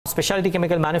specialty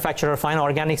chemical manufacturer Fine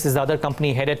Organics is the other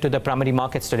company headed to the primary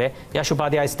markets today. Yash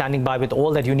Upadhyaya is standing by with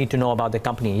all that you need to know about the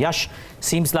company. Yash,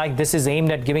 seems like this is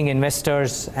aimed at giving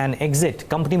investors an exit.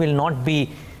 Company will not be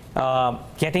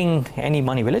getting any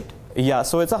money, will it? Yeah,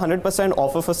 so it's a 100%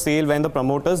 offer for sale when the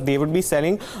promoters, they would be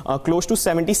selling close to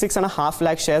 76.5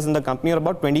 lakh shares in the company, or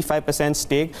about 25%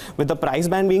 stake, with the price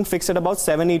band being fixed at about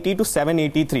 780 to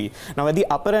 783. Now at the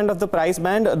upper end of the price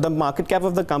band, the market cap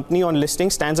of the company on listing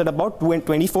stands at about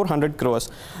 2400 crores.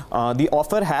 The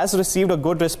offer has received a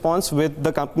good response, with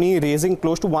the company raising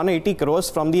close to 180 crores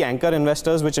from the anchor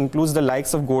investors, which includes the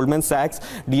likes of Goldman Sachs,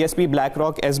 DSP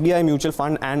BlackRock, SBI Mutual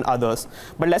Fund and others.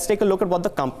 But let's take a look at what the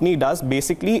company does.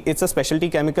 Basically, it's a specialty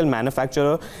chemical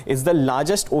manufacturer. It's the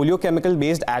largest oleochemical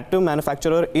based additive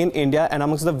manufacturer in India and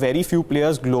amongst the very few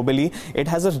players globally. It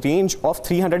has a range of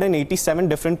 387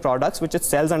 different products which it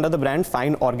sells under the brand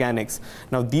Fine Organics.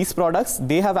 Now these products,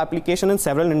 they have application in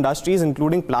several industries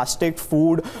including plastic,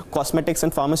 food, cosmetics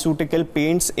and pharmaceutical,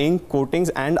 paints, ink, coatings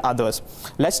and others.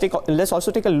 Let's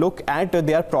also take a look at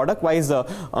their product wise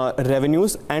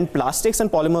revenues. And plastics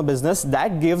and polymer business,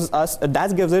 that gives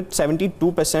it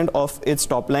 72% of its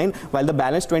top line, while the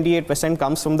balance 28%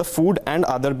 comes from the food and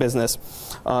other business.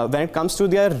 When it comes to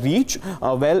their reach,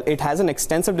 well, it has an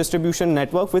extensive distribution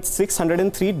network with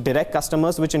 603 direct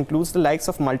customers, which includes the likes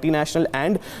of multinational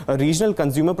and regional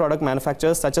consumer product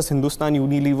manufacturers such as Hindustan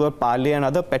Unilever, Pare and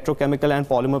other petrochemical and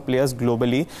polymer players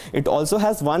globally. It also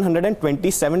has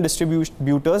 127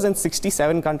 distributors in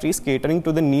 67 countries, catering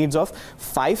to the needs of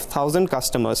 5,000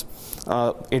 customers.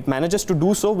 It manages to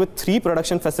do so with 3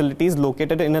 production facilities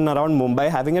located in and around Mumbai,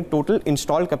 having a total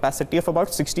installed capacity of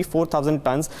about 64,000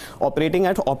 tons, operating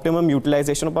at optimum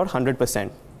utilization of about 100%.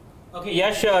 Okay,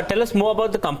 Yash, tell us more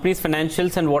about the company's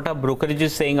financials and what are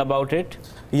brokerages saying about it?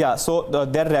 Yeah, so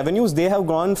their revenues, they have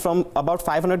gone from about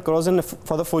 500 crores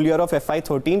for the full year of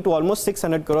FY13 to almost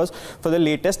 600 crores for the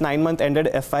latest 9-month ended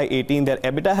FY18. Their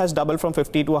EBITDA has doubled from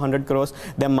 50 to 100 crores.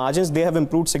 Their margins, they have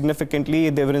improved significantly.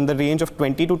 They were in the range of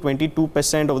 20 to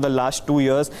 22% over the last 2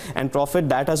 years, and profit,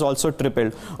 that has also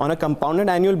tripled. On a compounded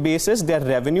annual basis, their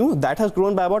revenue, that has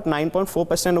grown by about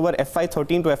 9.4% over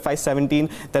FY13 to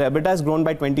FY17. Their EBITDA has grown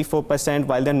by 24%,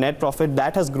 while their net profit,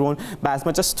 that has grown by as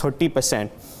much as 30%.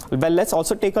 Well, let's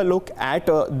also take a look at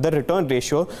the return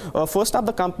ratio. First up,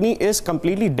 the company is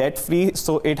completely debt-free,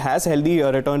 so it has healthy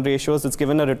return ratios. It's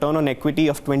given a return on equity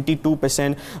of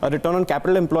 22%, a return on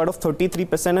capital employed of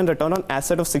 33%, and return on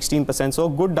asset of 16%. So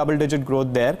good double-digit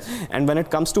growth there. And when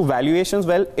it comes to valuations,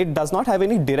 well, it does not have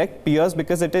any direct peers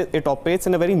because it operates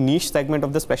in a very niche segment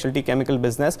of the specialty chemical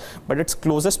business, but its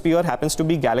closest peer happens to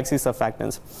be Galaxy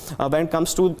Surfactants. When it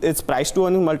comes to its price to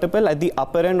earning multiple, at the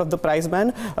upper end of the price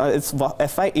band, its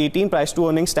FY18 price to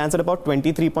earnings stands at about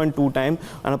 23.2 times.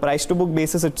 On a price to book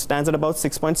basis, it stands at about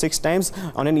 6.6 times.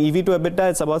 On an EV to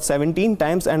EBITDA, it's about 17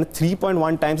 times, and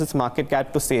 3.1 times its market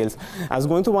cap to sales. I was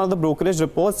going through one of the brokerage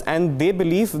reports, and they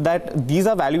believe that these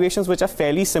are valuations which are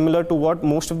fairly similar to what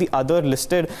most of the other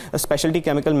listed specialty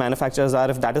chemical manufacturers are,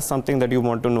 if that is something that you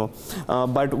want to know.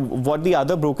 But what the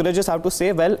other brokerages have to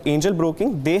say, well, Angel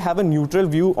Broking, they have a neutral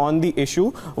view on the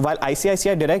issue, while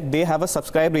ICICI Direct, they have a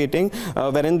subscribe rating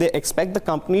wherein they expect the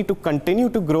company to continue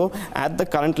to grow at the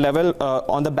current level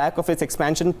on the back of its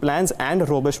expansion plans and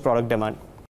robust product demand.